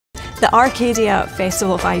The ARCadia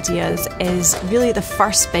Festival of Ideas is really the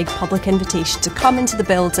first big public invitation to come into the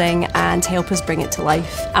building and help us bring it to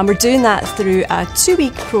life. And we're doing that through a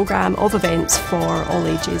 2-week programme of events for all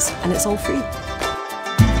ages, and it's all free.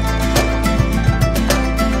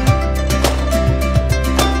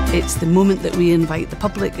 It's the moment that we invite the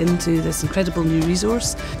public into this incredible new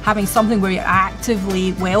resource. Having something where you're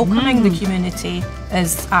actively welcoming the community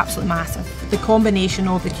is absolutely massive. The combination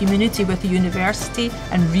of the community with the university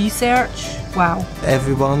and research, wow.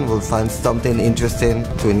 Everyone will find something interesting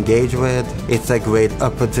to engage with. It's a great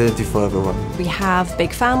opportunity for everyone. We have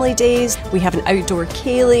big family days, we have an outdoor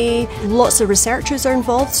ceilidh, lots of researchers are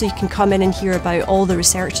involved, so you can come in and hear about all the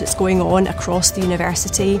research that's going on across the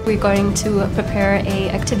university. We're going to prepare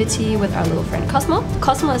an activity with our little friend Cosmo.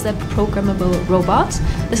 Cosmo is a programmable robot.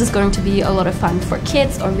 This is going to be a lot of fun for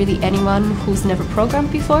kids or really anyone who's never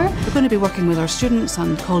programmed before. We're going to be working with our students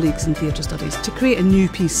and colleagues in theatre studies to create a new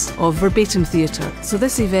piece of verbatim theatre. So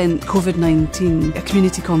this event, COVID-19, a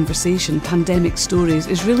community conversation, pandemic stories,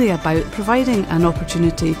 is really about providing an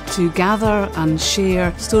opportunity to gather and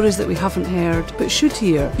share stories that we haven't heard but should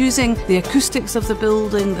hear, using the acoustics of the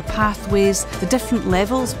building, the pathways, the different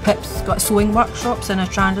levels. Pip's got sewing workshops and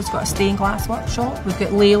Atranda's got a stained glass workshop. We've got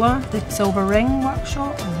Layla, the silver ring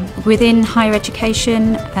workshop. Within higher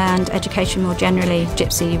education and education more generally,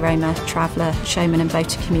 Gypsy, Roma, Traveller, Showman and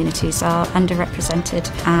Voter communities are underrepresented.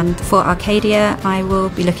 And for ARCadia, I will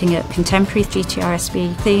be looking at contemporary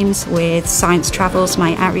GTRSB themes with Science Travels,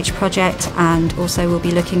 my outreach project, and also we'll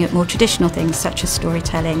be looking at more traditional things such as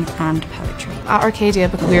storytelling and poetry. At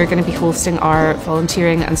ARCadia, we're going to be hosting our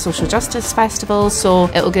volunteering and social justice festival, so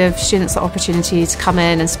it will give students the opportunity to come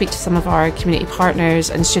in and speak to some of our community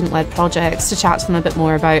partners and student-led projects to chat to them a bit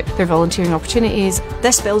more about their volunteering opportunities.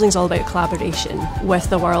 This building's all about collaboration with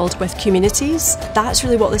the world, with communities. That's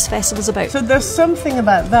really what this festival's about. So there's something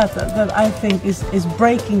about that I think is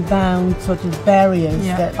breaking down sort of barriers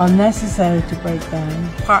that are necessary to break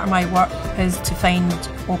down. Part of my work is to find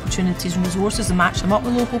opportunities and resources and match them up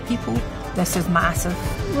with local people. This is massive.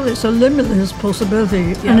 Well, it's a limitless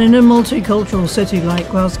possibility, and in a multicultural city like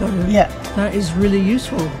Glasgow, that is really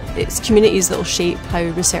useful. It's communities that will shape how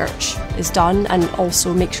research is done and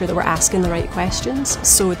also make sure that we're asking the right questions.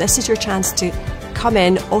 So this is your chance to come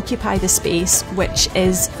in, occupy the space, which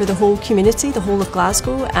is for the whole community, the whole of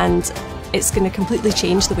Glasgow, and it's going to completely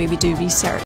change the way we do research.